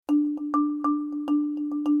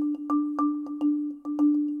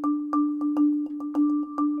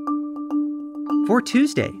For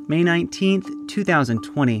Tuesday, May 19th,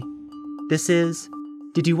 2020, this is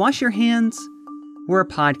Did You Wash Your Hands? We're a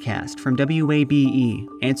podcast from WABE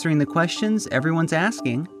answering the questions everyone's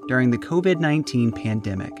asking during the COVID-19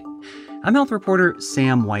 pandemic. I'm health reporter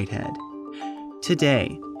Sam Whitehead.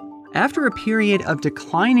 Today, after a period of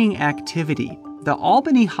declining activity, the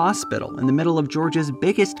Albany Hospital in the middle of Georgia's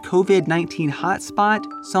biggest COVID-19 hotspot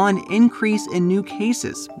saw an increase in new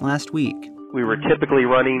cases last week. We were typically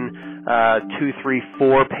running 2, 3,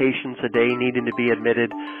 4 patients a day needing to be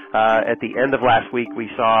admitted. At the end of last week, we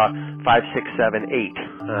saw 5, 6, 7, 8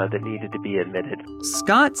 that needed to be admitted.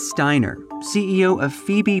 Scott Steiner, CEO of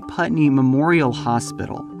Phoebe Putney Memorial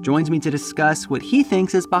Hospital, joins me to discuss what he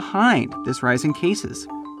thinks is behind this rise in cases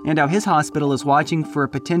and how his hospital is watching for a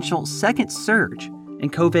potential second surge in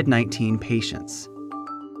COVID-19 patients.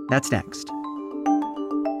 That's next.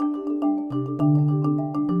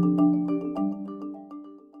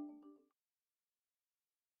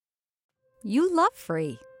 You love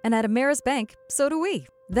free, and at Ameris Bank, so do we.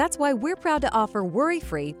 That's why we're proud to offer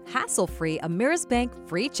worry-free, hassle-free Ameris Bank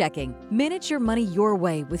free checking. Manage your money your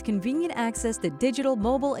way with convenient access to digital,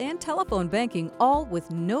 mobile, and telephone banking, all with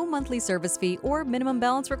no monthly service fee or minimum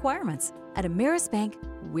balance requirements. At Ameris Bank,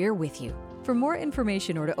 we're with you. For more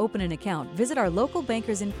information or to open an account, visit our local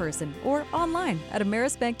bankers in person or online at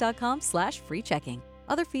amerisbank.com/free checking.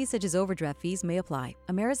 Other fees such as overdraft fees may apply.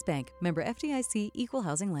 Ameris Bank, member FDIC, equal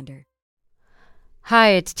housing lender. Hi,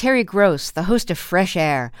 it's Terry Gross, the host of Fresh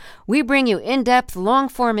Air. We bring you in-depth,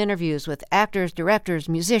 long-form interviews with actors, directors,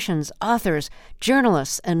 musicians, authors,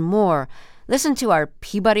 journalists, and more. Listen to our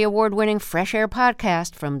Peabody Award-winning Fresh Air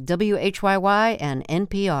podcast from WHYY and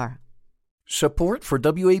NPR. Support for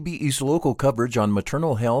WABE's local coverage on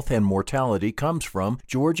maternal health and mortality comes from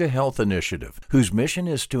Georgia Health Initiative, whose mission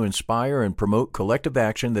is to inspire and promote collective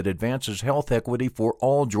action that advances health equity for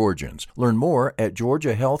all Georgians. Learn more at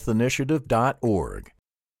georgiahealthinitiative.org.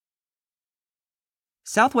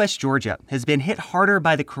 Southwest Georgia has been hit harder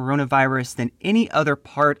by the coronavirus than any other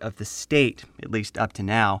part of the state, at least up to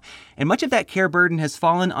now. And much of that care burden has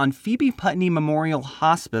fallen on Phoebe Putney Memorial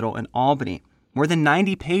Hospital in Albany. More than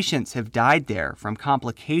 90 patients have died there from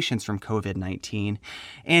complications from COVID-19.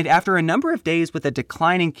 And after a number of days with a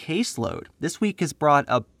declining caseload, this week has brought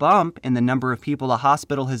a bump in the number of people the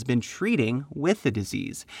hospital has been treating with the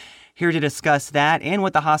disease. Here to discuss that and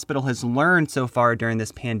what the hospital has learned so far during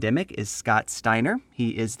this pandemic is Scott Steiner.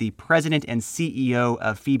 He is the president and CEO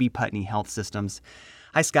of Phoebe Putney Health Systems.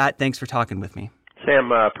 Hi, Scott. Thanks for talking with me.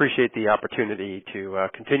 Sam, appreciate the opportunity to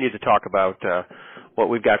continue to talk about what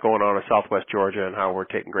we've got going on in Southwest Georgia and how we're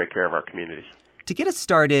taking great care of our communities. To get us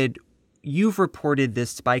started, you've reported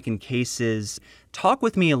this spike in cases. Talk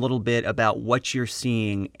with me a little bit about what you're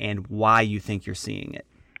seeing and why you think you're seeing it.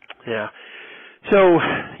 Yeah. So,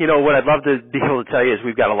 what I'd love to be able to tell you is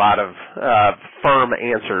we've got a lot of firm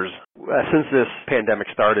answers. Since this pandemic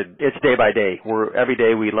started, it's day by day. Every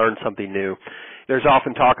day we learn something new. There's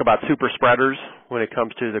often talk about super spreaders when it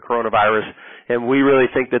comes to the coronavirus, and we really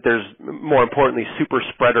think that there's, more importantly, super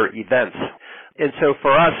spreader events. And so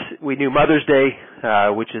for us, we knew Mother's Day,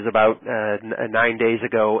 which is about 9 days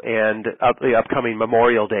ago, and the upcoming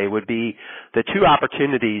Memorial Day would be the two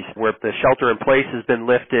opportunities where the shelter-in-place has been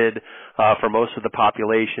lifted for most of the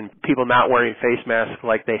population, people not wearing face masks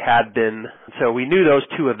like they had been. So we knew those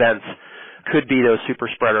two events could be those super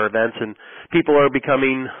spreader events, and people are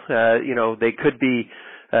becoming, they could be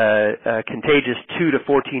contagious 2 to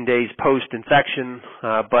 14 days post-infection,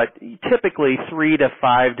 but typically 3 to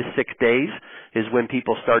 5 to 6 days is when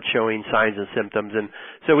people start showing signs and symptoms. And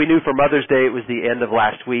so we knew for Mother's Day it was the end of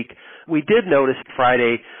last week. We did notice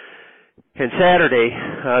Friday and Saturday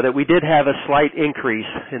that we did have a slight increase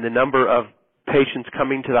in the number of patients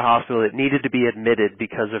coming to the hospital that needed to be admitted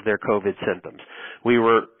because of their COVID symptoms. We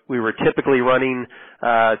were typically running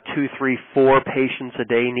 2, 3, 4 patients a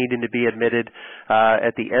day needing to be admitted.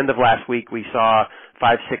 At the end of last week, we saw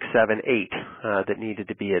 5, 6, 7, 8 that needed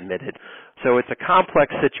to be admitted. So it's a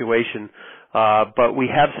complex situation, but we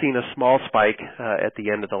have seen a small spike at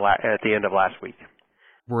the end of last week.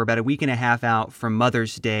 We're about a week and a half out from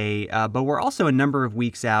Mother's Day, but we're also a number of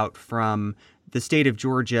weeks out from the state of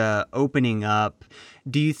Georgia opening up.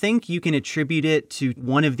 Do you think you can attribute it to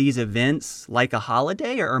one of these events like a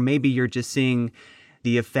holiday, or maybe you're just seeing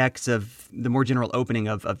the effects of the more general opening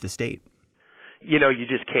of the state? You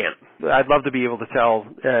just can't. I'd love to be able to tell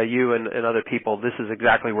you and other people this is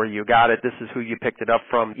exactly where you got it, this is who you picked it up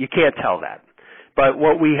from. You can't tell that. But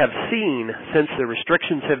what we have seen since the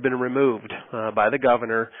restrictions have been removed by the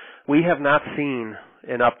governor, we have not seen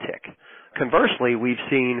an uptick. Conversely, we've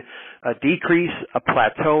seen a decrease, a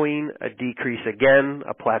plateauing, a decrease again,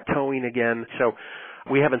 a plateauing again. So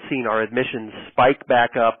we haven't seen our admissions spike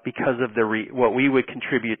back up because of what we would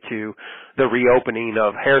contribute to the reopening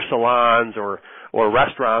of hair salons or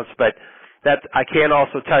restaurants. But I can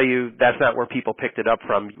also tell you that's not where people picked it up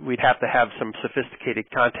from. We'd have to have some sophisticated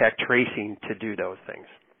contact tracing to do those things.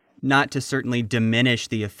 Not to certainly diminish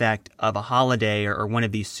the effect of a holiday or one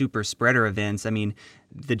of these super spreader events. I mean,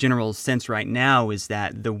 the general sense right now is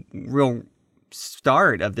that the real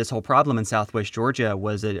start of this whole problem in Southwest Georgia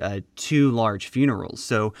was two large funerals.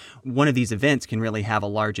 So one of these events can really have a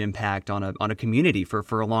large impact on a community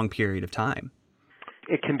for a long period of time.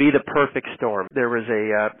 It can be the perfect storm. There was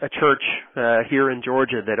a church here in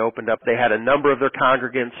Georgia that opened up. They had a number of their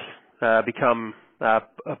congregants become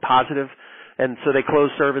positive, and so they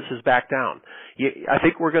closed services back down. I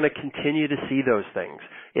think we're going to continue to see those things.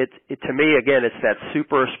 To me, again, it's that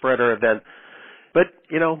super spreader event. But,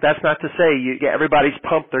 that's not to say everybody's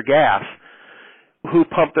pumped their gas. Who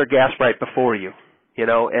pumped their gas right before you?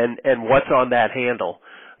 And what's on that handle?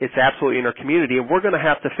 It's absolutely in our community, and we're going to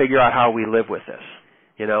have to figure out how we live with this.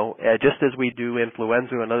 Just as we do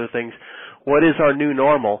influenza and other things, what is our new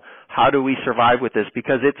normal? How do we survive with this?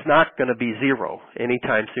 Because it's not going to be zero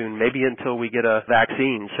anytime soon, maybe until we get a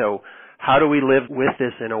vaccine. So how do we live with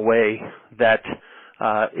this in a way that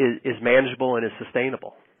is manageable and is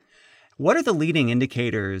sustainable? What are the leading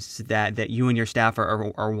indicators that you and your staff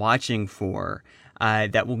are watching for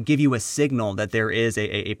that will give you a signal that there is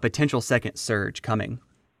a potential second surge coming?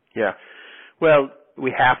 Yeah. Well,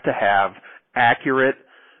 we have to have accurate,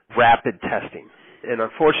 rapid testing. And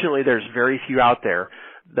unfortunately, there's very few out there.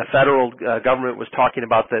 The federal government was talking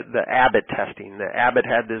about the Abbott testing. The Abbott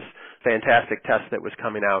had this fantastic test that was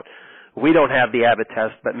coming out. We don't have the Abbott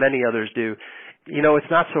test, but many others do.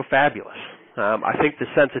 It's not so fabulous. I think the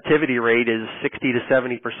sensitivity rate is 60 to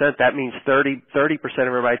 70%. That means 30% of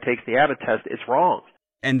everybody takes the Abbott test. It's wrong.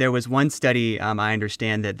 And there was one study, I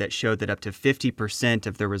understand, that showed that up to 50%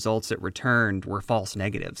 of the results that returned were false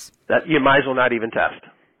negatives. That you might as well not even test,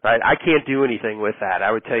 right? I can't do anything with that,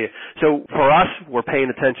 I would tell you. So for us, we're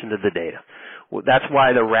paying attention to the data. That's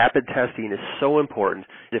why the rapid testing is so important.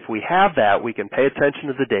 If we have that, we can pay attention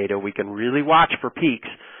to the data. We can really watch for peaks.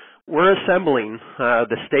 We're assembling.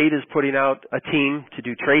 The state is putting out a team to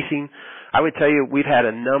do tracing. I would tell you we've had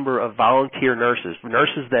a number of volunteer nurses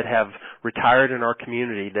that have retired in our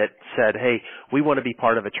community that said, "Hey, we want to be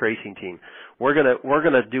part of a tracing team. We're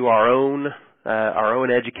gonna do our own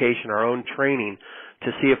education, our own training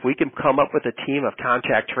to see if we can come up with a team of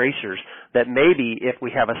contact tracers that maybe if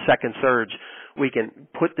we have a second surge, we can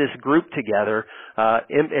put this group together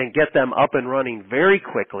and get them up and running very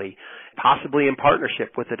quickly, possibly in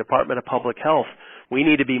partnership with the Department of Public Health. We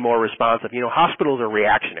need to be more responsive. Hospitals are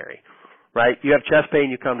reactionary, right? You have chest pain,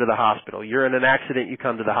 you come to the hospital. You're in an accident, you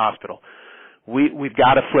come to the hospital. We've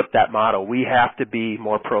got to flip that model. We have to be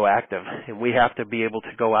more proactive, and we have to be able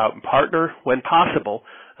to go out and partner when possible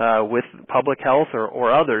with public health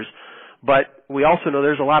or others. But we also know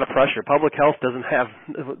there's a lot of pressure. Public health doesn't have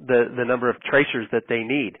the number of tracers that they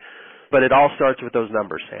need. But it all starts with those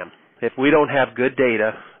numbers, Sam. If we don't have good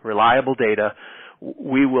data, reliable data,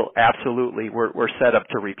 we will absolutely, we're set up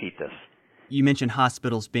to repeat this. You mentioned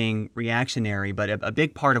hospitals being reactionary, but a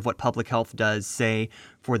big part of what public health does, say,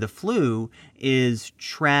 for the flu, is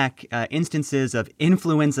track instances of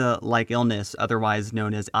influenza-like illness, otherwise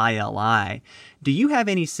known as ILI. Do you have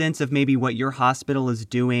any sense of maybe what your hospital is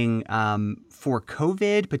doing for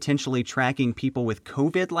COVID, potentially tracking people with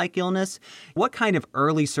COVID-like illness? What kind of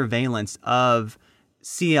early surveillance of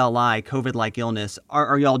CLI, COVID-like illness,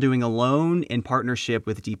 are y'all doing alone in partnership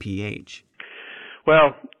with DPH?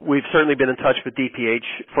 Well, we've certainly been in touch with DPH.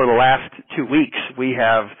 For the last 2 weeks, we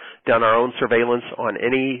have done our own surveillance on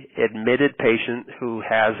any admitted patient who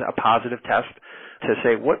has a positive test to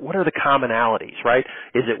say what are the commonalities, right?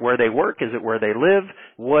 Is it where they work? Is it where they live?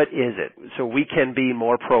 What is it? So we can be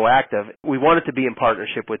more proactive. We want it to be in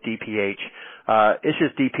partnership with DPH. It's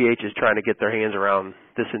just DPH is trying to get their hands around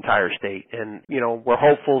this entire state. And, we're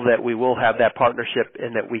hopeful that we will have that partnership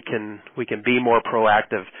and that we can be more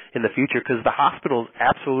proactive in the future, because the hospital's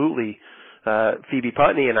absolutely, Phoebe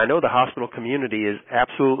Putney, and I know the hospital community is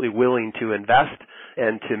absolutely willing to invest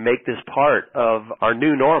and to make this part of our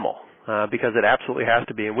new normal, because it absolutely has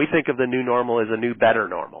to be. And we think of the new normal as a new, better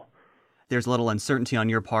normal. There's a little uncertainty on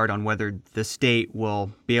your part on whether the state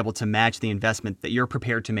will be able to match the investment that you're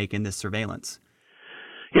prepared to make in this surveillance.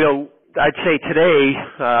 I'd say today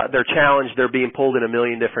they're challenged. They're being pulled in a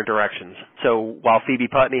million different directions. So while Phoebe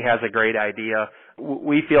Putney has a great idea,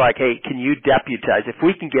 we feel like, hey, can you deputize? If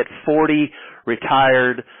we can get 40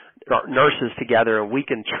 retired nurses together and we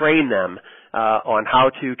can train them on how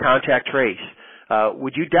to contact trace,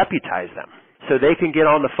 would you deputize them so they can get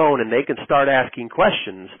on the phone and they can start asking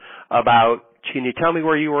questions about, can you tell me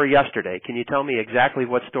where you were yesterday? Can you tell me exactly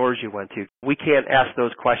what stores you went to? We can't ask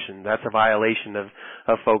those questions. That's a violation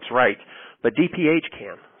of folks' rights. But DPH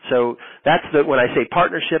can. So that's when I say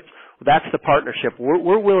partnership, that's the partnership.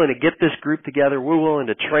 We're willing to get this group together. We're willing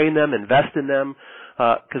to train them, invest in them,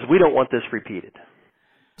 because we don't want this repeated.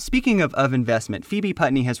 Speaking of investment, Phoebe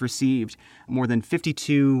Putney has received more than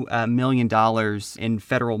 $52 million in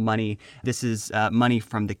federal money. This is money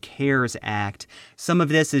from the CARES Act. Some of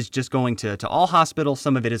this is just going to all hospitals.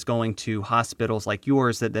 Some of it is going to hospitals like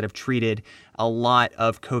yours that have treated a lot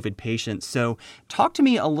of COVID patients. So talk to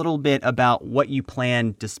me a little bit about what you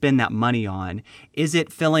plan to spend that money on. Is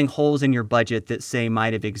it filling holes in your budget that, say,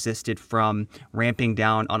 might have existed from ramping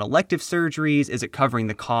down on elective surgeries? Is it covering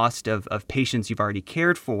the cost of patients you've already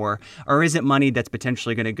cared for? Or is it money that's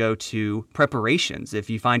potentially going to go to preparations if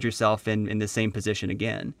you find yourself in the same position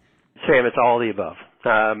again? Sam, it's all the above.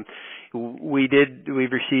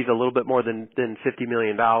 We've received a little bit more than $50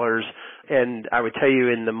 million. And I would tell you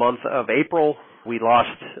in the month of April, we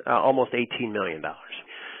lost almost $18 million.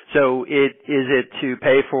 So is it to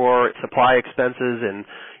pay for supply expenses and,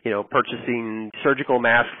 purchasing surgical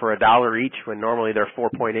masks for $1 each when normally they're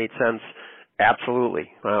 4.8 cents? Absolutely.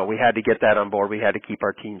 We had to get that on board. We had to keep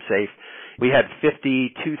our team safe. We had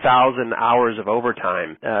 52,000 hours of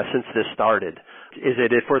overtime since this started. Is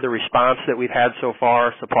it for the response that we've had so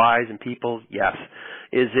far, supplies and people? Yes.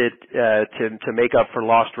 Is it to make up for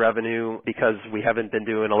lost revenue because we haven't been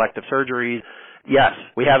doing elective surgeries? Yes.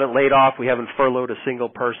 We haven't laid off. We haven't furloughed a single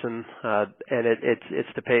person, and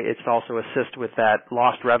it's to pay. It's to also assist with that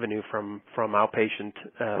lost revenue from outpatient,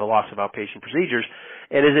 the loss of outpatient procedures.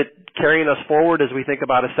 And is it carrying us forward as we think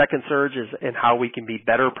about a second surge and how we can be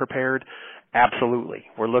better prepared? Absolutely.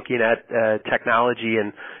 We're looking at technology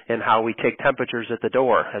and how we take temperatures at the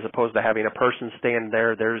door as opposed to having a person stand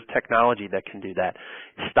there. There's technology that can do that.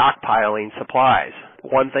 Stockpiling supplies.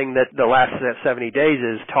 One thing that the last 70 days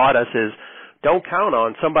has taught us is don't count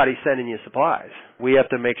on somebody sending you supplies. We have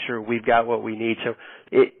to make sure we've got what we need. So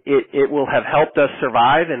it will have helped us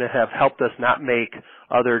survive and it have helped us not make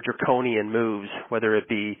other draconian moves, whether it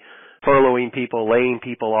be furloughing people, laying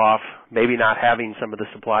people off, maybe not having some of the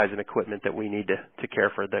supplies and equipment that we need to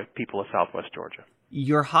care for the people of Southwest Georgia.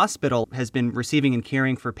 Your hospital has been receiving and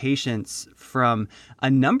caring for patients from a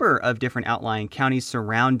number of different outlying counties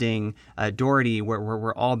surrounding Dougherty,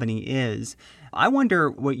 where Albany is. I wonder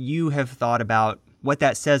what you have thought about what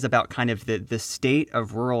that says about kind of the state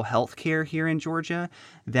of rural health care here in Georgia,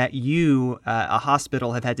 that you, a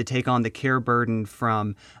hospital, have had to take on the care burden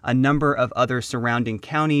from a number of other surrounding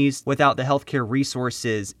counties without the healthcare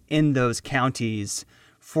resources in those counties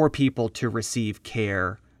for people to receive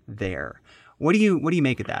care there. What do you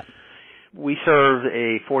make of that? We serve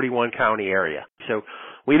a 41 county area, so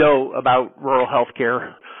we know about rural health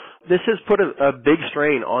care. This has put a big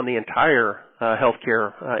strain on the entire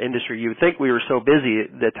healthcare industry. You would think we were so busy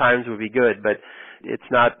that times would be good, but it's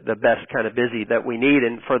not the best kind of busy that we need.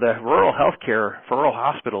 And for the rural healthcare, for rural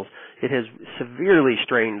hospitals, it has severely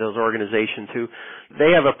strained those organizations who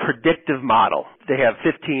they have a predictive model. They have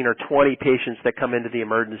 15 or 20 patients that come into the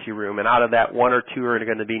emergency room, and out of that, 1 or 2 are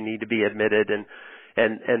going to need to be admitted,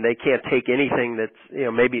 and they can't take anything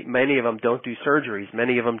that's, maybe many of them don't do surgeries.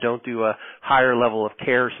 Many of them don't do a higher level of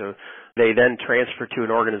care. So they then transfer to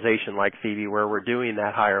an organization like Phoebe where we're doing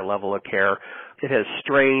that higher level of care. It has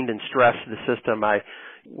strained and stressed the system.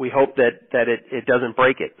 We hope that it doesn't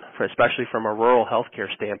break it, especially from a rural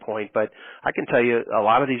healthcare standpoint. But I can tell you a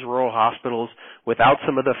lot of these rural hospitals, without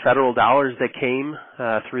some of the federal dollars that came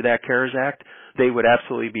through that CARES Act, they would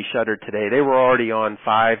absolutely be shuttered today. They were already on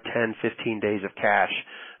 5, 10, 15 days of cash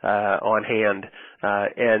on hand,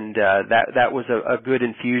 and that was a good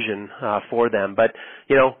infusion for them. But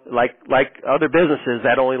like other businesses,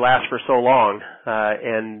 that only lasts for so long,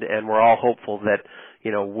 and we're all hopeful that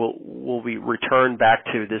we'll be returned back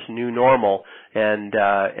to this new normal, and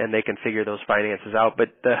they can figure those finances out. But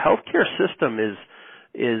the healthcare system is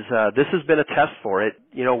this has been a test for it.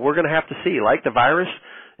 We're going to have to see, like the virus.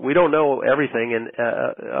 We don't know everything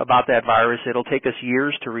about that virus. It'll take us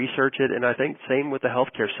years to research it, and I think same with the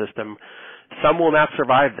healthcare system. Some will not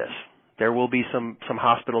survive this. There will be some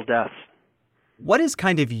hospital deaths. What is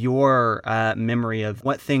kind of your memory of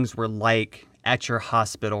what things were like at your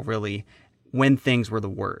hospital, really, when things were the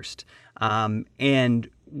worst? And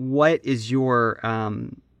what is your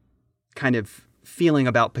kind of feeling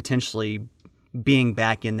about potentially being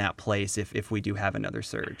back in that place if we do have another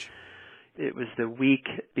surge? It was the week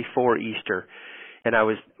before Easter, And I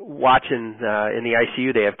was watching in the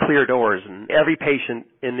ICU, they have clear doors, and every patient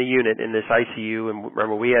in the unit in this ICU, and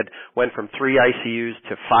remember we went from 3 ICUs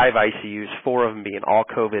to 5 ICUs, 4 of them being all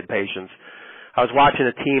COVID patients. I was watching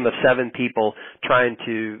a team of 7 people trying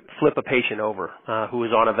to flip a patient over who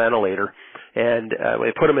was on a ventilator, and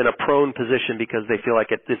they put them in a prone position because they feel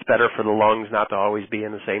like it's better for the lungs not to always be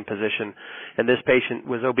in the same position. And this patient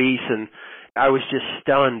was obese, and I was just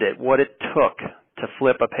stunned at what it took to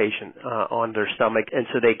flip a patient on their stomach. And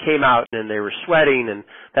so they came out and they were sweating, and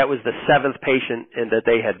that was the 7th patient that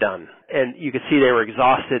they had done. And you could see they were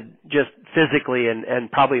exhausted just physically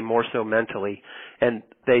and probably more so mentally. And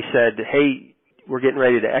they said, hey, we're getting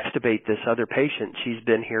ready to extubate this other patient. She's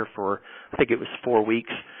been here for, I think it was 4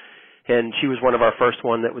 weeks. And she was one of our first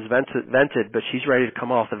one that was vented, but she's ready to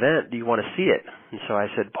come off the vent. Do you want to see it? And so I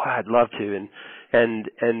said, boy, I'd love to. And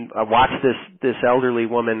I watched this elderly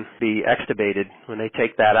woman be extubated when they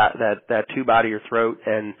take that out, that tube out of your throat,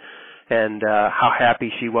 and how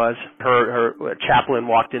happy she was. Her chaplain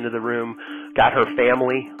walked into the room, got her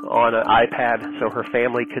family on an iPad so her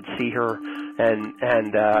family could see her, and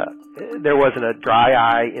there wasn't a dry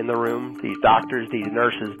eye in the room. These doctors, these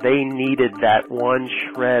nurses, they needed that one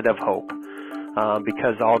shred of hope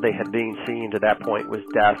because all they had been seeing to that point was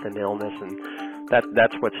death and illness, and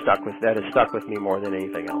that's what has stuck with me more than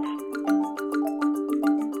anything else.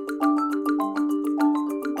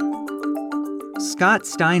 Scott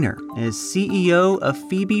Steiner is CEO of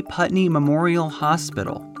Phoebe Putney Memorial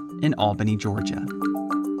Hospital in Albany, Georgia.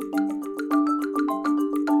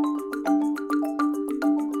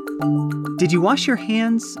 Did You Wash Your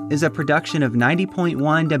Hands is a production of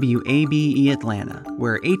 90.1 WABE Atlanta,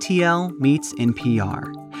 where ATL meets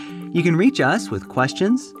NPR. You can reach us with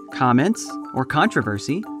questions, comments, or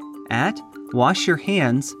controversy at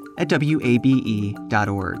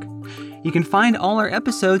washyourhands@wabe.org. You can find all our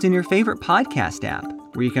episodes in your favorite podcast app,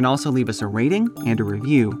 where you can also leave us a rating and a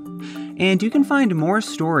review. And you can find more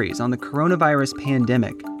stories on the coronavirus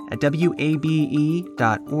pandemic at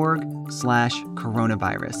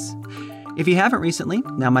wabe.org/coronavirus. If you haven't recently,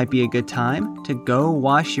 now might be a good time to go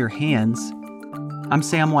wash your hands. I'm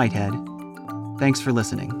Sam Whitehead. Thanks for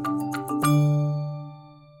listening.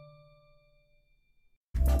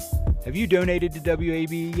 Have you donated to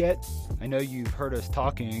WABE yet? I know you've heard us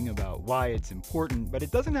talking about why it's important, but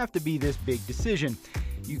it doesn't have to be this big decision.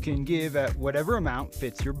 You can give at whatever amount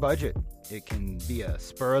fits your budget. It can be a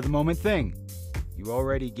spur-of-the-moment thing. You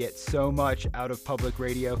already get so much out of public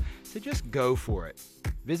radio, so just go for it.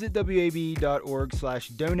 Visit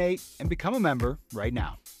wabe.org/donate and become a member right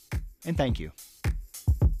now. And thank you.